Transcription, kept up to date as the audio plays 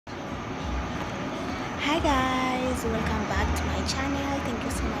Hi guys, welcome back to my channel. Thank you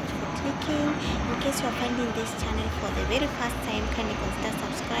so much for clicking. In case you are finding this channel for the very first time, kindly consider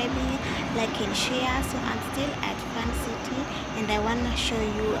subscribing, like and share. So I'm still at Fun City and I want to show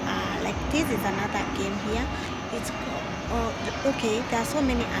you like this is another game here. It's okay, there are so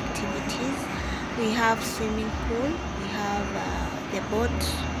many activities. We have swimming pool, we have the boat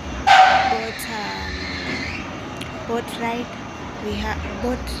ride, we have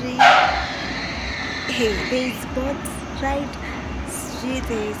boat ride. Hey, there is boat ride,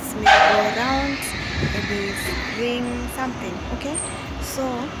 there is merry-go-round, and there is ring something. Okay, so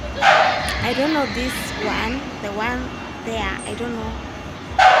I don't know this one, the one there, I don't know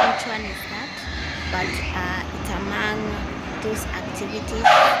which one is that, but it's among those activities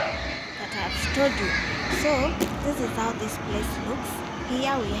that I've told you. So this is how this place looks.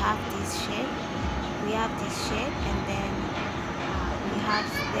 Here we have this shed, and then we have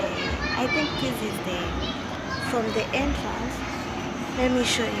I think this is from the entrance. Let me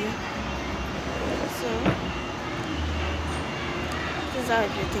show you. So this is how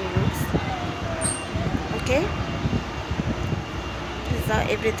everything looks. Okay, this is how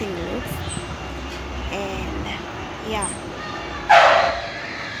everything looks, and yeah,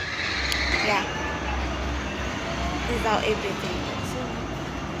 this is how everything looks.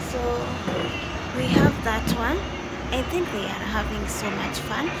 So we have that one. I think they are having so much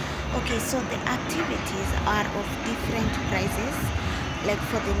fun. Okay, so the activities are of different prices. Like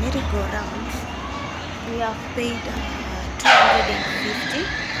for the merry-go-round, we have paid 250.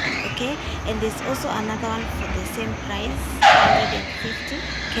 Okay, and there's also another one for the same price, 250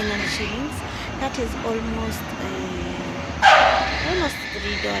 Kenyan shillings. That is almost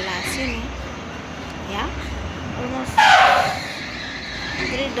 $3, you know. Yeah, almost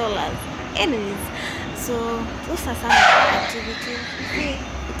 $3. Anyways, so those are some of the activities.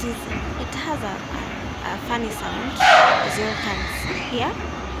 It has a funny sound, as you can hear.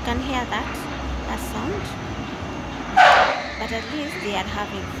 You can hear that sound, but at least they are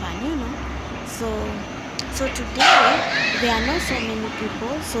having fun, you know. So today there are not so many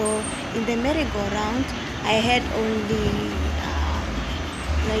people. So in the merry-go-round I had only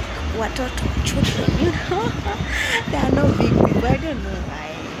like watoto children, you know. There are no big people. I don't know why.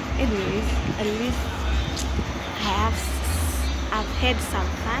 Anyways, at least I've had some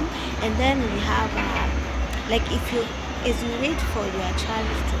fun. And then we have like as you wait for your child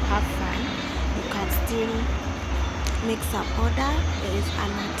to have fun, you can still make some order. There is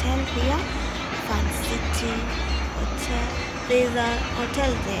an hotel here, Fun City Hotel. There is a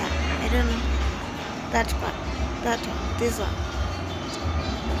hotel there. I don't know that one, this one.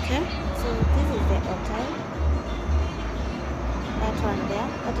 Okay, so this is the hotel. That one there,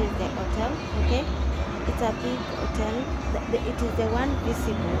 that is the hotel. Okay, it's a big hotel. It is the one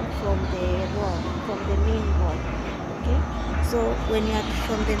visible from the road, from the main road. Okay, so when you are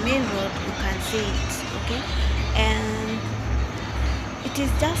from the main road, you can see it. Okay, and it is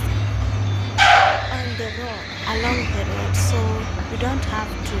just on the road, along the road, so you don't have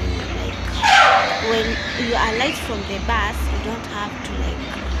to like, when you alight from the bus, you don't have to like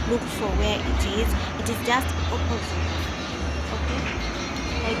look for where it is. It is just opposite. Okay,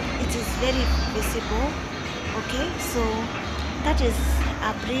 like it is very visible. Okay, so that is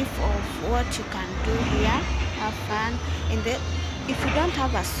a brief of what you can do here. Have fun. And then if you don't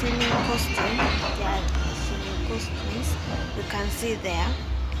have a swimming costume, there are swimming costumes you can see there.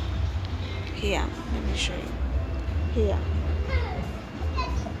 Here, let me show you. Here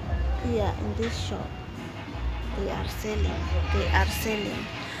in this shop they are selling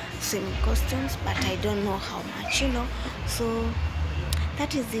swimming costumes, but I don't know how much, you know. So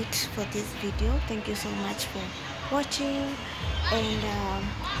that is it for this video. Thank you so much for watching. And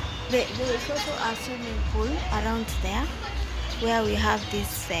there is also a swimming pool around there where we have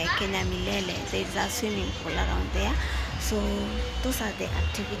this Kenya Milele. There is a swimming pool around there. So those are the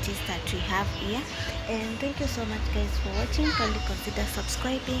activities that we have here. And thank you so much guys for watching. Kindly consider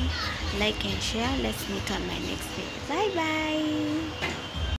subscribing, like and share. Let's meet on my next video. Bye bye.